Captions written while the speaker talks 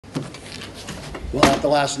Well, after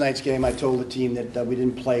last night's game, I told the team that we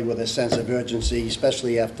didn't play with a sense of urgency,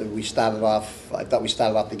 especially after we started off. I thought we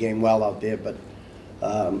started off the game well out there, but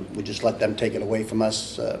we just let them take it away from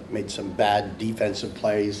us, made some bad defensive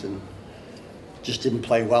plays, and just didn't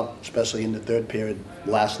play well, especially in the third period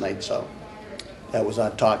last night. So that was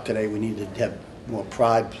our talk today. We needed to have more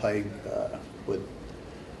pride, play with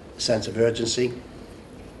a sense of urgency.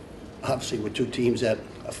 Obviously, we're two teams that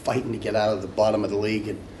are fighting to get out of the bottom of the league,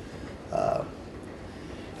 and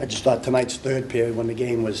I just thought tonight's third period, when the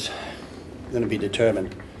game was going to be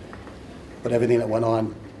determined, but everything that went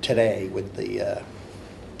on today with the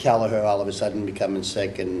Callagher all of a sudden becoming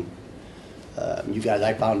sick, and you guys,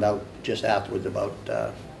 I found out just afterwards about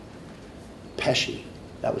Pesci.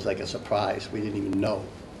 That was like a surprise. We didn't even know.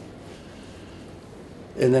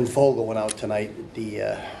 And then Fogel went out tonight at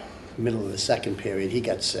the middle of the second period. He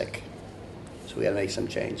got sick. So we had to make some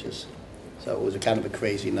changes. So it was a kind of a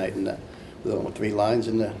crazy night. And we went with 3 lines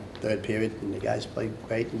in the third period, and the guys played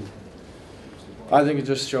great. And I think it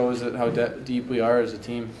just shows that how deep we are as a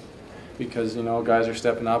team, because guys are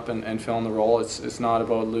stepping up and filling the role. It's not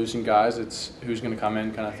about losing guys. It's who's going to come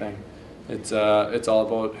in kind of thing. It's all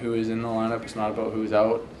about who is in the lineup. It's not about who's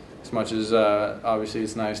out. As much as obviously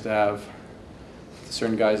it's nice to have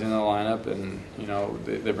certain guys in the lineup, and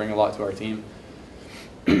they bring a lot to our team.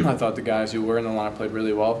 I thought the guys who were in the lineup played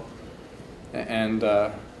really well, and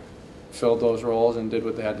filled those roles and did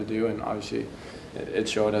what they had to do, and obviously it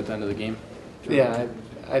showed at the end of the game. Yeah,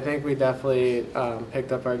 I think we definitely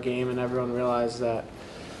picked up our game, and everyone realized that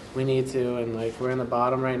we need to, and we're in the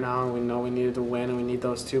bottom right now, and we know we needed to win, and we need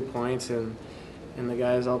those 2 points, and the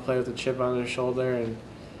guys all played with a chip on their shoulder and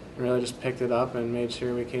really just picked it up and made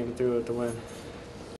sure we came through with the win.